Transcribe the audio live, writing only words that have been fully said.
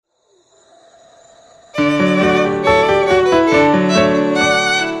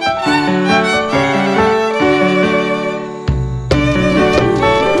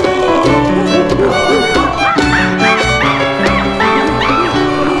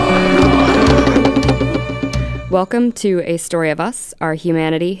Welcome to A Story of Us, our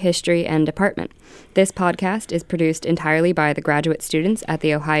humanity, history, and department. This podcast is produced entirely by the graduate students at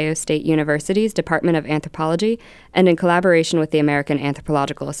The Ohio State University's Department of Anthropology and in collaboration with the American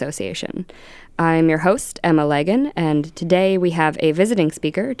Anthropological Association. I'm your host, Emma Legan, and today we have a visiting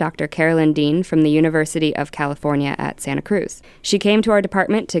speaker, Dr. Carolyn Dean from the University of California at Santa Cruz. She came to our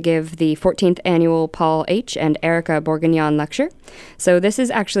department to give the 14th annual Paul H. and Erika Bourguignon lecture. So this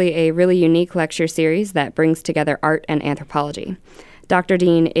is actually a really unique lecture series that brings together art and anthropology. Dr.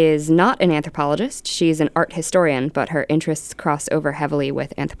 Dean is not an anthropologist. She's an art historian, but her interests cross over heavily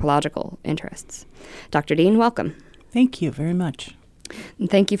with anthropological interests. Dr. Dean, welcome. Thank you very much. And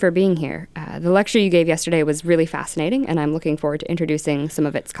thank you for being here. The lecture you gave yesterday was really fascinating, and I'm looking forward to introducing some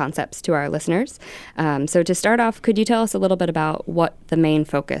of its concepts to our listeners. So to start off, could you tell us a little bit about what the main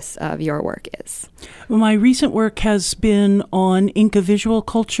focus of your work is? Well, my recent work has been on Inka visual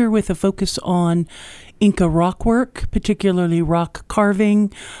culture with a focus on Inka rock work, particularly rock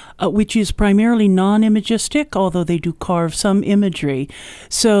carving, which is primarily non-imagistic, although they do carve some imagery.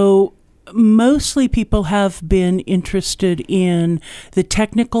 So mostly people have been interested in the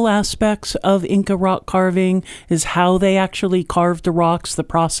technical aspects of Inka rock carving, is how they actually carved the rocks, the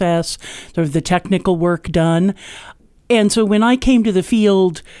process, sort of the technical work done. And so when I came to the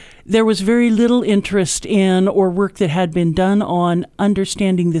field, there was very little interest in or work that had been done on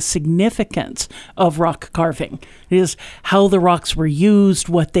understanding the significance of rock carving. It is how the rocks were used,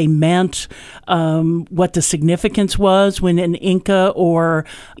 what they meant, what the significance was when an Inca or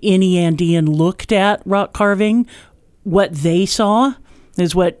any Andean looked at rock carving, what they saw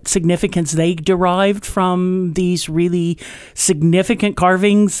is what significance they derived from these really significant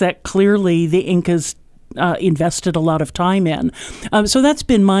carvings that clearly the Incas invested a lot of time in. So that's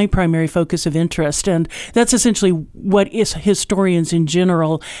been my primary focus of interest, and that's essentially what historians in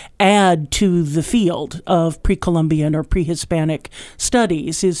general add to the field of pre-Columbian or pre-Hispanic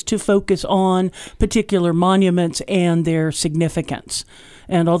studies, is to focus on particular monuments and their significance.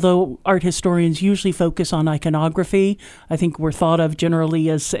 And although art historians usually focus on iconography, I think we're thought of generally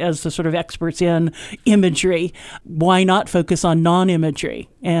as the sort of experts in imagery. Why not focus on non-imagery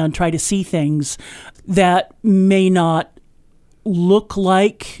and try to see things that may not look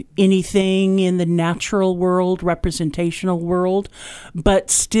like anything in the natural world, representational world,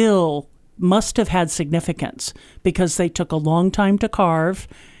 but still must have had significance because they took a long time to carve,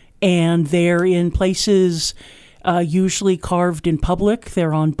 and they're in places usually carved in public.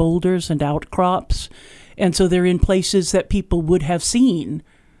 They're on boulders and outcrops. And so they're in places that people would have seen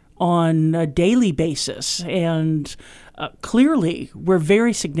on a daily basis, and clearly were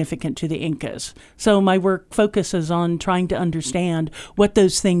very significant to the Incas. So my work focuses on trying to understand what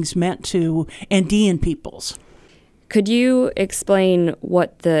those things meant to Andean peoples. Could you explain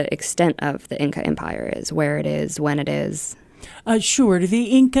what the extent of the Inca Empire is, where it is, when it is? Sure. The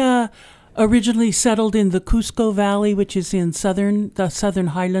Inca originally settled in the Cusco Valley, which is in the southern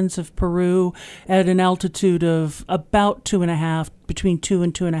highlands of Peru, at an altitude of about between 2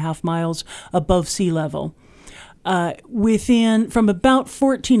 and 2.5 miles above sea level. From about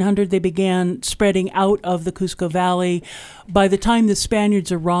 1400, they began spreading out of the Cusco Valley. By the time the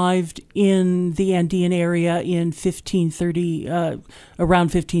Spaniards arrived in the Andean area in around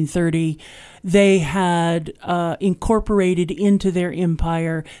 1530, they had incorporated into their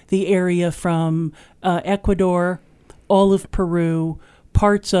empire the area from Ecuador, all of Peru,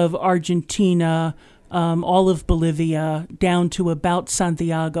 parts of Argentina, all of Bolivia, down to about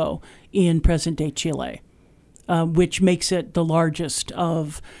Santiago in present-day Chile. Which makes it the largest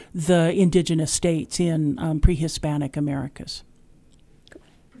of the indigenous states in pre-Hispanic Americas.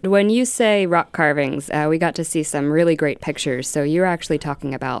 When you say rock carvings, we got to see some really great pictures. So you're actually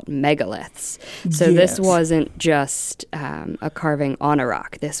talking about megaliths. So Yes. This wasn't just a carving on a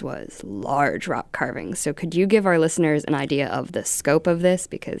rock. This was large rock carvings. So could you give our listeners an idea of the scope of this?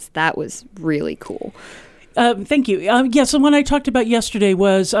 Because that was really cool. Thank you. So what I talked about yesterday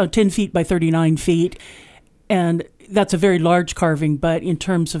was 10 feet by 39 feet. And that's a very large carving, but in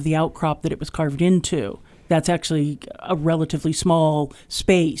terms of the outcrop that it was carved into, that's actually a relatively small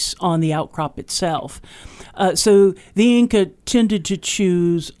space on the outcrop itself. So the Inca tended to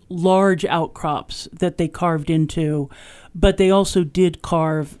choose large outcrops that they carved into, but they also did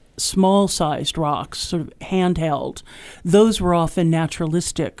carve small-sized rocks, sort of handheld, those were often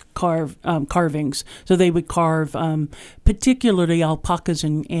naturalistic carvings. So they would carve particularly alpacas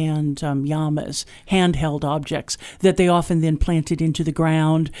and llamas, handheld objects that they often then planted into the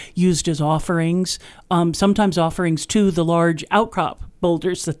ground, used as offerings, sometimes offerings to the large outcrop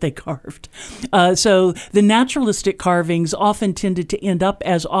boulders that they carved. So the naturalistic carvings often tended to end up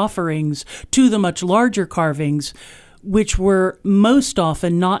as offerings to the much larger carvings, which were most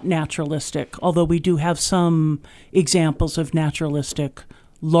often not naturalistic, although we do have some examples of naturalistic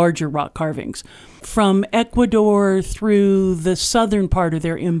larger rock carvings. From Ecuador through the southern part of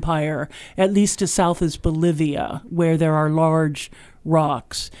their empire, at least as south as Bolivia, where there are large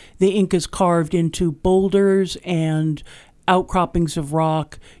rocks, the Incas carved into boulders and outcroppings of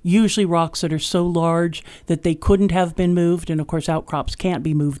rock, usually rocks that are so large that they couldn't have been moved, and of course outcrops can't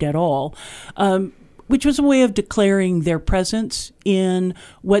be moved at all, which was a way of declaring their presence in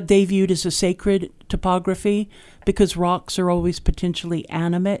what they viewed as a sacred topography, because rocks are always potentially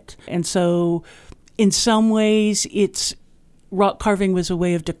animate. And so in some ways, rock carving was a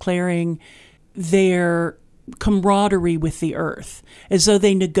way of declaring their camaraderie with the earth, as though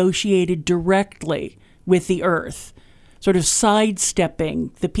they negotiated directly with the earth, sort of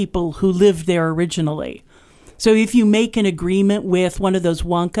sidestepping the people who lived there originally. So if you make an agreement with one of those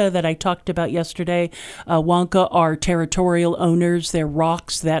Huanca that I talked about yesterday, Huanca are territorial owners. They're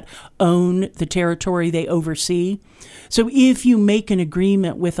rocks that own the territory they oversee. So if you make an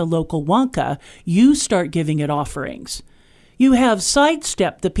agreement with a local Huanca, you start giving it offerings. You have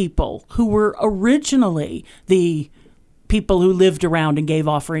sidestepped the people who were originally the people who lived around and gave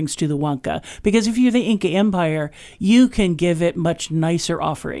offerings to the Huanca. Because if you're the Inca Empire, you can give it much nicer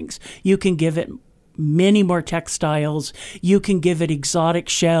offerings. You can give it many more textiles. You can give it exotic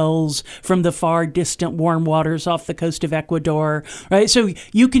shells from the far distant warm waters off the coast of Ecuador, right? So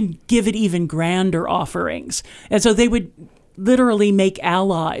you can give it even grander offerings. And so they would literally make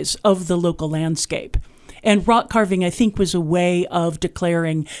allies of the local landscape. And rock carving, I think, was a way of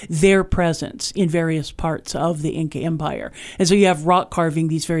declaring their presence in various parts of the Inca Empire. And so you have rock carving,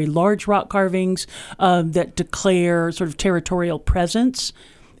 these very large rock carvings that declare sort of territorial presence,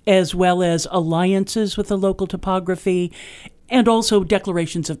 as well as alliances with the local topography, and also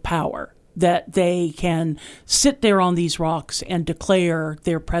declarations of power, that they can sit there on these rocks and declare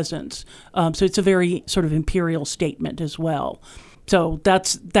their presence. So it's a very sort of imperial statement as well. So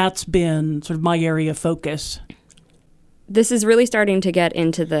that's been sort of my area of focus. This is really starting to get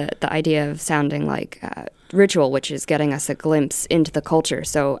into the idea of sounding like ritual, which is getting us a glimpse into the culture.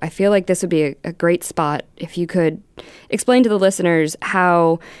 So I feel like this would be a great spot if you could explain to the listeners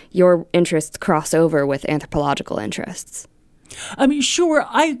how your interests cross over with anthropological interests. I mean, sure,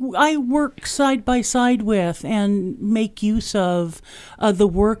 I work side by side with and make use of the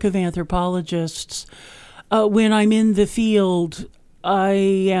work of anthropologists. When I'm in the field, I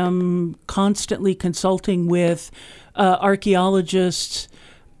am constantly consulting with archaeologists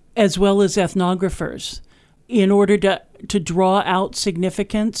as well as ethnographers. In order to draw out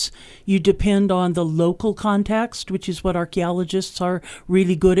significance, you depend on the local context, which is what archaeologists are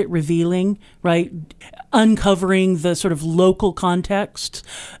really good at revealing, right? Uncovering the sort of local context,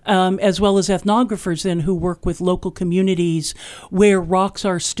 as well as ethnographers then who work with local communities where rocks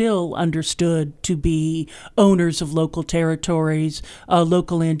are still understood to be owners of local territories.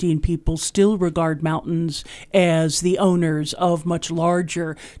 Local Andean people still regard mountains as the owners of much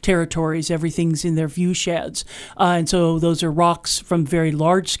larger territories. Everything's in their view sheds. And so those are rocks from very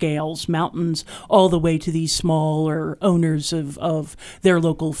large scales, mountains, all the way to these smaller owners of their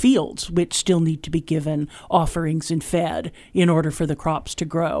local fields, which still need to be given offerings and fed in order for the crops to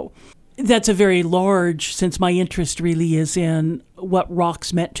grow. That's a very large, since my interest really is in what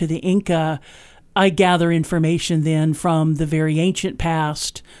rocks meant to the Inca, I gather information then from the very ancient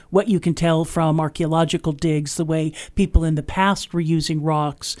past, what you can tell from archaeological digs, the way people in the past were using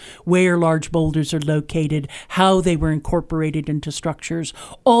rocks, where large boulders are located, how they were incorporated into structures,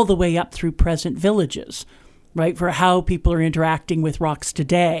 all the way up through present villages, right, for how people are interacting with rocks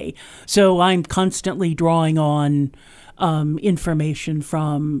today. So I'm constantly drawing on information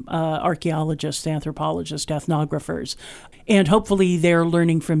from archaeologists, anthropologists, ethnographers, and hopefully they're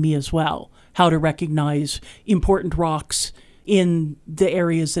learning from me as well how to recognize important rocks in the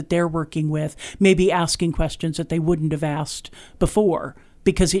areas that they're working with, maybe asking questions that they wouldn't have asked before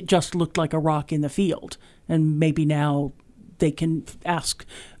because it just looked like a rock in the field. And maybe now they can ask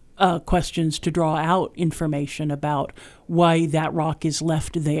questions to draw out information about why that rock is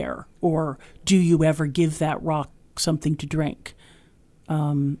left there, or do you ever give that rock something to drink,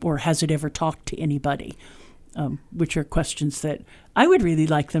 or has it ever talked to anybody? which are questions that I would really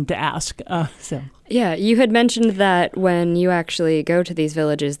like them to ask. Yeah, you had mentioned that when you actually go to these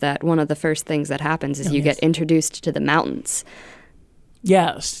villages, that one of the first things that happens is you get introduced to the mountains.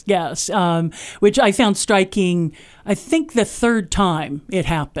 Yes, which I found striking, I think the third time it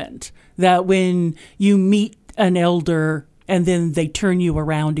happened, that when you meet an elder and then they turn you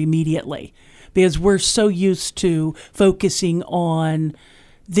around immediately, because we're so used to focusing on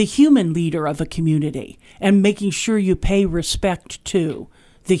the human leader of a community and making sure you pay respect to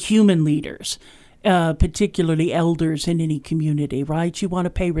the human leaders, particularly elders in any community, right? You want to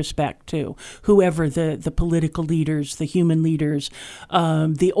pay respect to whoever the political leaders, the human leaders,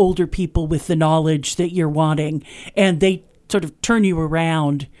 the older people with the knowledge that you're wanting, and they sort of turn you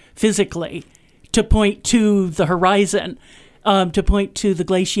around physically to point to the horizon, to point to the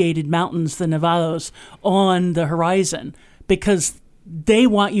glaciated mountains, the nevados on the horizon, because they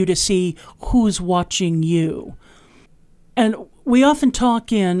want you to see who's watching you. And we often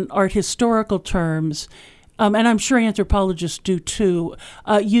talk in art historical terms, and I'm sure anthropologists do too,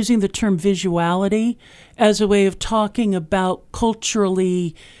 using the term visuality as a way of talking about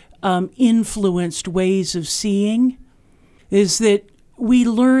culturally influenced ways of seeing, is that we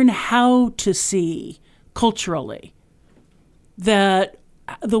learn how to see culturally, that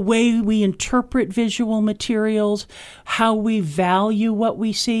the way we interpret visual materials, how we value what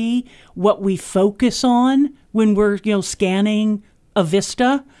we see, what we focus on when we're, scanning a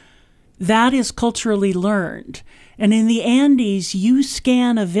vista, that is culturally learned. And in the Andes, you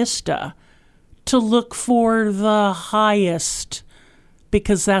scan a vista to look for the highest,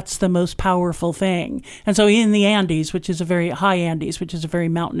 because that's the most powerful thing. And so in the Andes, which is a very high Andes, which is a very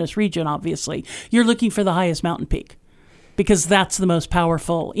mountainous region, obviously, you're looking for the highest mountain peak, because that's the most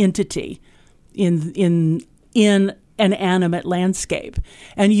powerful entity in an animate landscape.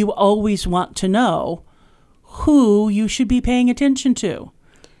 And you always want to know who you should be paying attention to,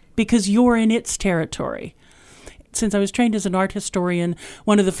 because you're in its territory. Since I was trained as an art historian,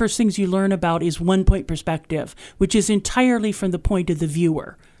 one of the first things you learn about is one-point perspective, which is entirely from the point of the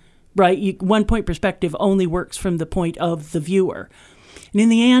viewer, right? One-point perspective only works from the point of the viewer. And in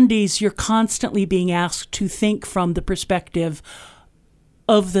the Andes, you're constantly being asked to think from the perspective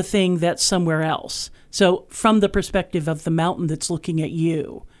of the thing that's somewhere else. So from the perspective of the mountain that's looking at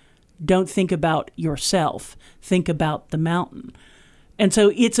you. Don't think about yourself. Think about the mountain. And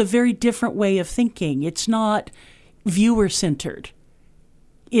so it's a very different way of thinking. It's not viewer-centered.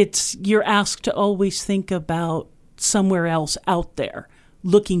 You're asked to always think about somewhere else out there,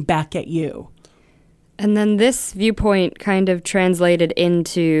 looking back at you. And then this viewpoint kind of translated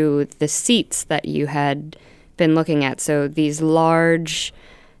into the seats that you had been looking at. So these large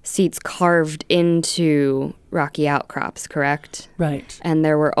seats carved into rocky outcrops, correct? Right. And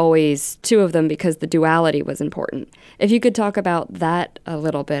there were always two of them because the duality was important. If you could talk about that a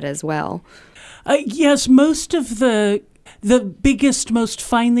little bit as well. Yes, most of the biggest, most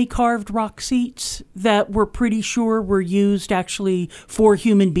finely carved rock seats that we're pretty sure were used actually for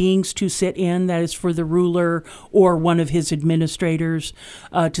human beings to sit in, that is for the ruler or one of his administrators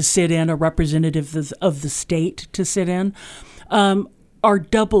to sit in, a representative of the state to sit in, are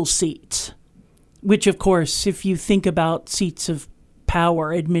double seats, which of course, if you think about seats of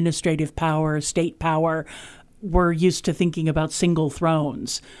power, administrative power, state power, we're used to thinking about single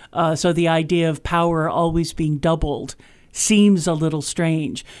thrones. So the idea of power always being doubled seems a little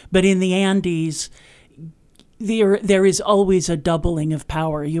strange. But in the Andes, there is always a doubling of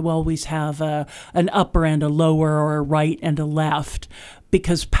power. You always have an upper and a lower, or a right and a left,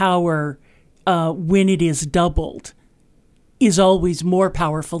 because power, when it is doubled, is always more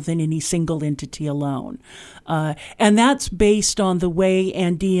powerful than any single entity alone. And that's based on the way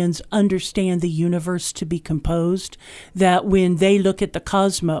Andeans understand the universe to be composed, that when they look at the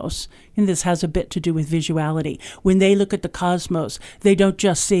cosmos, and this has a bit to do with visuality, when they look at the cosmos, they don't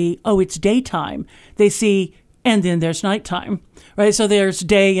just see, oh, it's daytime. They see, and then there's nighttime, right? So there's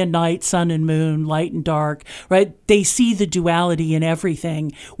day and night, sun and moon, light and dark, right? They see the duality in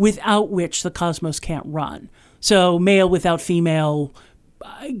everything, without which the cosmos can't run. So male without female,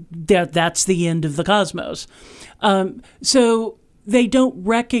 that's the end of the cosmos. So they don't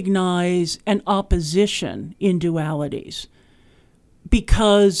recognize an opposition in dualities,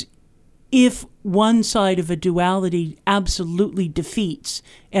 because if one side of a duality absolutely defeats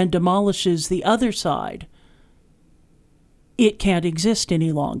and demolishes the other side, it can't exist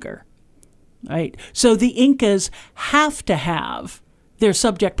any longer, right? So the Incas have to have their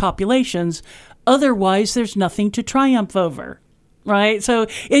subject populations. Otherwise, there's nothing to triumph over, right? So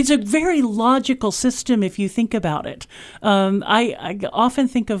it's a very logical system if you think about it. I often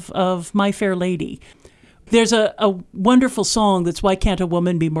think of My Fair Lady. There's a wonderful song that's "Why Can't a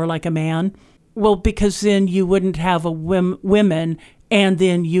Woman Be More Like a Man?" Well, because then you wouldn't have women, and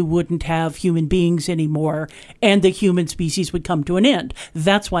then you wouldn't have human beings anymore, and the human species would come to an end.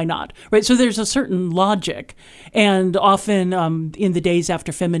 That's why not, right? So there's a certain logic. And often in the days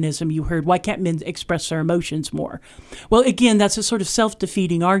after feminism, you heard, why can't men express their emotions more? Well, again, that's a sort of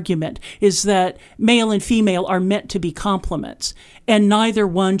self-defeating argument, is that male and female are meant to be complements, and neither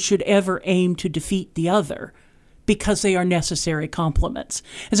one should ever aim to defeat the other, because they are necessary complements.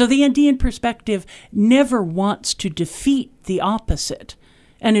 And so the Andean perspective never wants to defeat the opposite.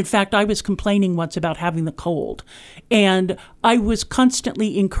 And in fact, I was complaining once about having the cold. And I was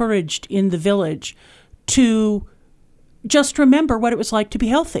constantly encouraged in the village to just remember what it was like to be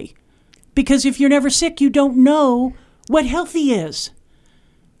healthy. Because if you're never sick, you don't know what healthy is.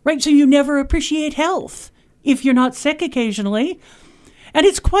 Right? So you never appreciate health if you're not sick occasionally. And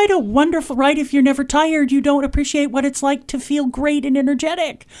it's quite a wonderful, right? If you're never tired, you don't appreciate what it's like to feel great and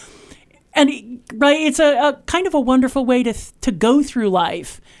energetic. And right, it's a kind of a wonderful way to go through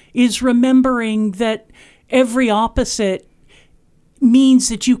life, is remembering that every opposite means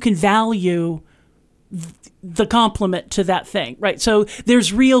that you can value the complement to that thing, right? So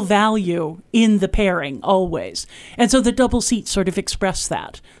there's real value in the pairing always. And so the double seats sort of express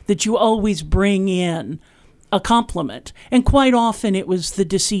that you always bring in a complement. And quite often it was the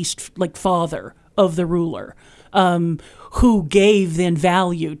deceased, like, father of the ruler, who gave then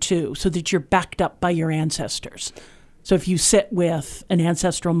value to, so that you're backed up by your ancestors. So if you sit with an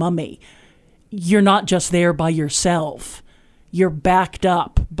ancestral mummy, you're not just there by yourself. You're backed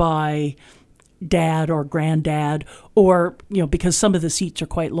up by dad or granddad, or, because some of the seats are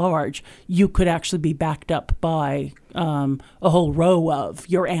quite large, you could actually be backed up by a whole row of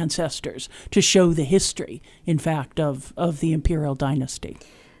your ancestors to show the history, in fact, of the imperial dynasty.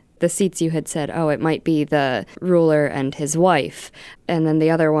 The seats, you had said, it might be the ruler and his wife. And then the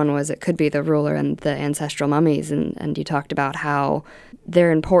other one was it could be the ruler and the ancestral mummies. And you talked about how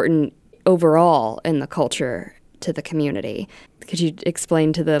they're important overall in the culture to the community. Could you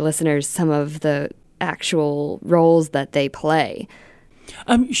explain to the listeners some of the actual roles that they play?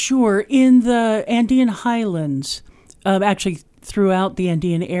 Sure. In the Andean highlands, actually throughout the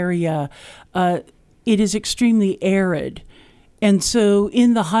Andean area, it is extremely arid. And so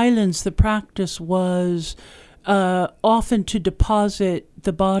in the highlands, the practice was often to deposit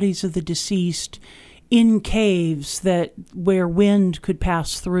the bodies of the deceased in caves where wind could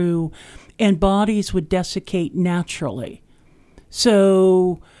pass through, and bodies would desiccate naturally.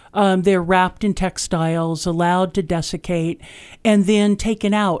 So they're wrapped in textiles, allowed to desiccate, and then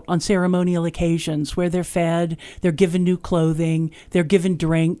taken out on ceremonial occasions where they're fed, they're given new clothing, they're given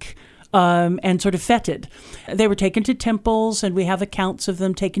drink, and sort of feted. They were taken to temples, and we have accounts of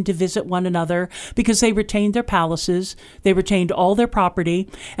them taken to visit one another because they retained their palaces, they retained all their property,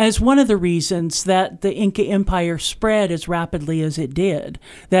 and it's one of the reasons that the Inca Empire spread as rapidly as it did,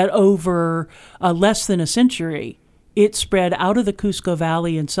 that over less than a century, it spread out of the Cusco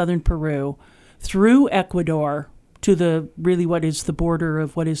Valley in southern Peru, through Ecuador, to what is the border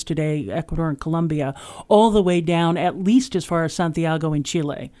of what is today Ecuador and Colombia, all the way down at least as far as Santiago in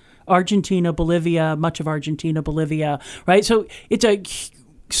Chile, Argentina, Bolivia, much of Argentina, Bolivia, right? So it's a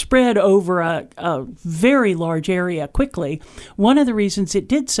spread over a very large area quickly. One of the reasons it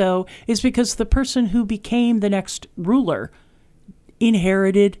did so is because the person who became the next ruler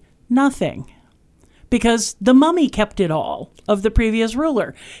inherited nothing. Because the mummy kept it all of the previous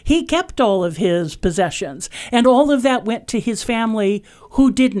ruler. He kept all of his possessions, and all of that went to his family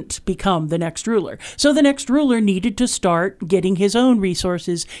who didn't become the next ruler. So the next ruler needed to start getting his own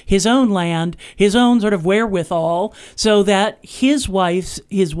resources, his own land, his own sort of wherewithal, so that his wives,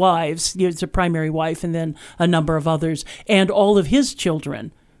 the primary wife and then a number of others, and all of his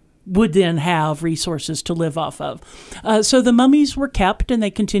children would then have resources to live off of. So the mummies were kept, and they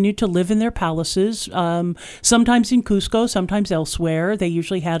continued to live in their palaces, sometimes in Cusco, sometimes elsewhere. They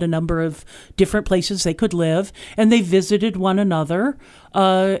usually had a number of different places they could live, and they visited one another,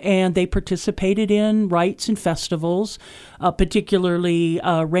 and they participated in rites and festivals, particularly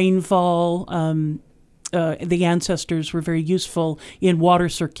rainfall. The ancestors were very useful in water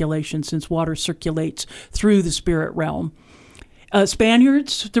circulation, since water circulates through the spirit realm.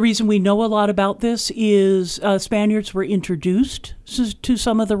 Spaniards, the reason we know a lot about this is Spaniards were introduced to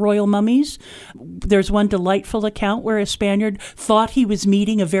some of the royal mummies. There's one delightful account where a Spaniard thought he was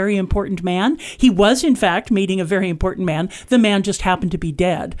meeting a very important man. He was, in fact, meeting a very important man. The man just happened to be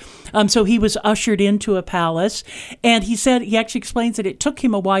dead. So he was ushered into a palace, and he actually explains that it took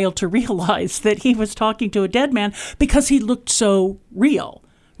him a while to realize that he was talking to a dead man because he looked so real.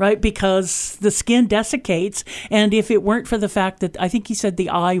 right? Because the skin desiccates. And if it weren't for the fact that I think he said the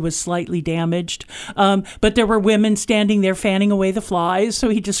eye was slightly damaged, but there were women standing there fanning away the flies. So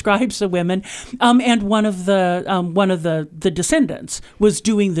he describes the women. And one of the descendants was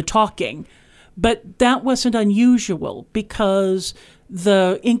doing the talking. But that wasn't unusual because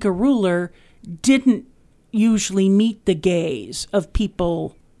the Inca ruler didn't usually meet the gaze of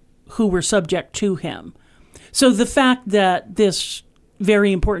people who were subject to him. So the fact that this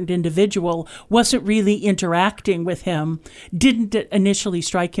very important individual wasn't really interacting with him didn't initially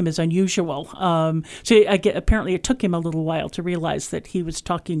strike him as unusual. Apparently it took him a little while to realize that he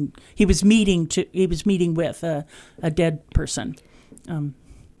was meeting with a dead person.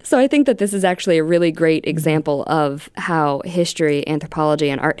 So I think that this is actually a really great example of how history,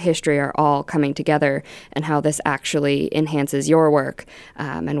 anthropology, and art history are all coming together and how this actually enhances your work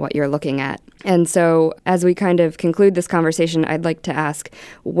and what you're looking at. And so as we kind of conclude this conversation, I'd like to ask,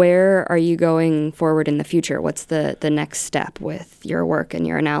 where are you going forward in the future? What's the next step with your work and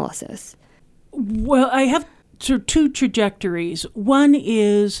your analysis? Well, I have two trajectories. One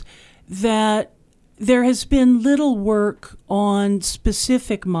is that there has been little work on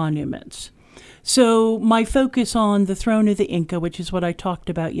specific monuments. So my focus on the throne of the Inca, which is what I talked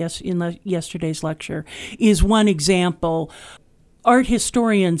about in yesterday's lecture, is one example. Art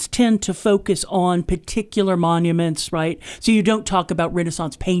historians tend to focus on particular monuments, right? So you don't talk about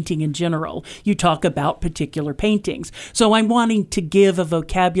Renaissance painting in general. You talk about particular paintings. So I'm wanting to give a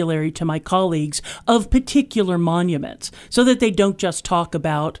vocabulary to my colleagues of particular monuments so that they don't just talk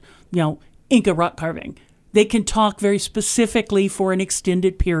about, Inca rock carving. They can talk very specifically for an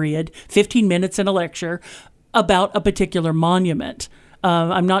extended period, 15 minutes in a lecture, about a particular monument.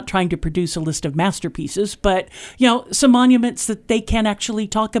 I'm not trying to produce a list of masterpieces, but, some monuments that they can actually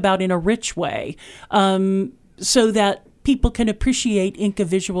talk about in a rich way, so that people can appreciate Inca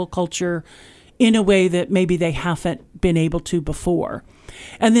visual culture in a way that maybe they haven't been able to before.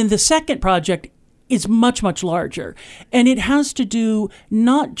 And then the second project is much, much larger. And it has to do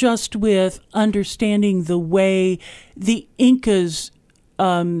not just with understanding the way the Incas'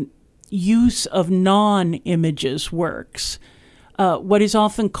 use of non-images works. What is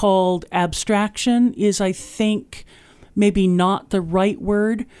often called abstraction is, I think, maybe not the right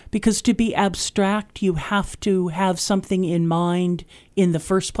word, because to be abstract, you have to have something in mind in the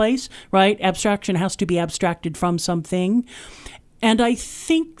first place, right? Abstraction has to be abstracted from something. And I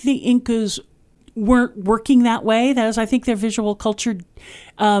think the Incas weren't working that way. That is, I think their visual culture,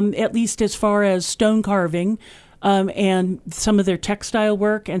 at least as far as stone carving and some of their textile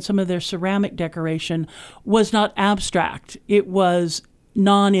work and some of their ceramic decoration, was not abstract. It was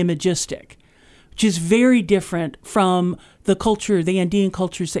non-imagistic, which is very different from the Andean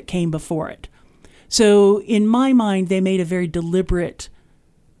cultures that came before it. So in my mind, they made a very deliberate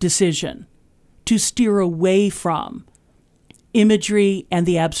decision to steer away from imagery and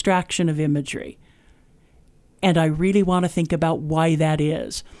the abstraction of imagery. And I really want to think about why that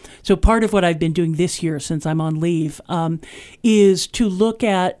is. So part of what I've been doing this year since I'm on leave is to look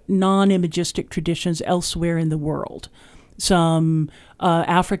at non-imagistic traditions elsewhere in the world. Some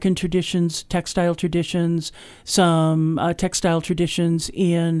African traditions, textile traditions, some textile traditions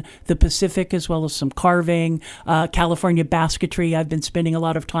in the Pacific, as well as some carving, California basketry I've been spending a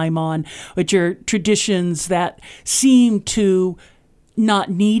lot of time on, which are traditions that seem to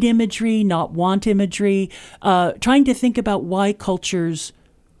not need imagery, not want imagery, trying to think about why cultures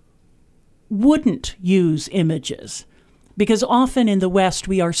wouldn't use images. Because often in the West,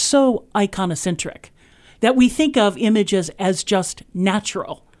 we are so iconocentric that we think of images as just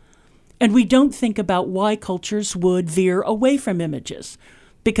natural. And we don't think about why cultures would veer away from images,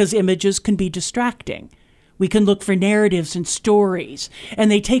 because images can be distracting. We can look for narratives and stories, and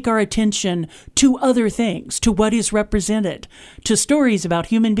they take our attention to other things, to what is represented, to stories about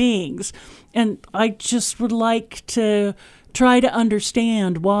human beings. And I just would like to try to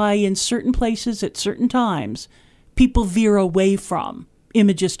understand why in certain places at certain times, people veer away from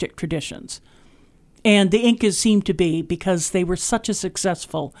imagistic traditions. And the Incas seem to be, because they were such a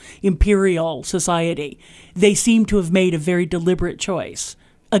successful imperial society, they seem to have made a very deliberate choice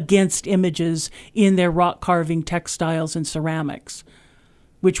against images in their rock carving, textiles, and ceramics,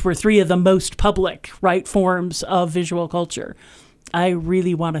 which were three of the most public, right, forms of visual culture. I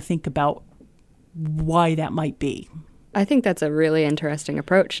really want to think about why that might be. I think that's a really interesting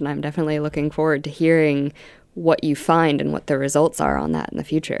approach, and I'm definitely looking forward to hearing what you find and what the results are on that in the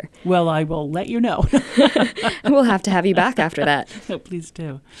future. Well, I will let you know. We'll have to have you back after that. No, please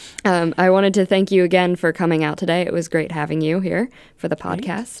do. I wanted to thank you again for coming out today. It was great having you here for the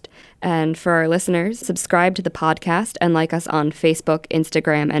podcast. And for our listeners, subscribe to the podcast and like us on Facebook,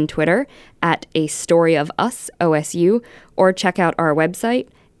 Instagram, and Twitter at A Story of Us, OSU, or check out our website,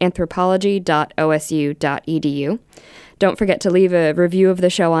 anthropology.osu.edu. Don't forget to leave a review of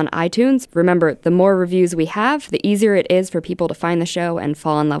the show on iTunes. Remember, the more reviews we have, the easier it is for people to find the show and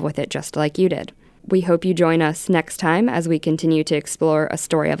fall in love with it just like you did. We hope you join us next time as we continue to explore A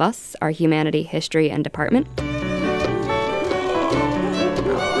Story of Us, our humanity, history, and department.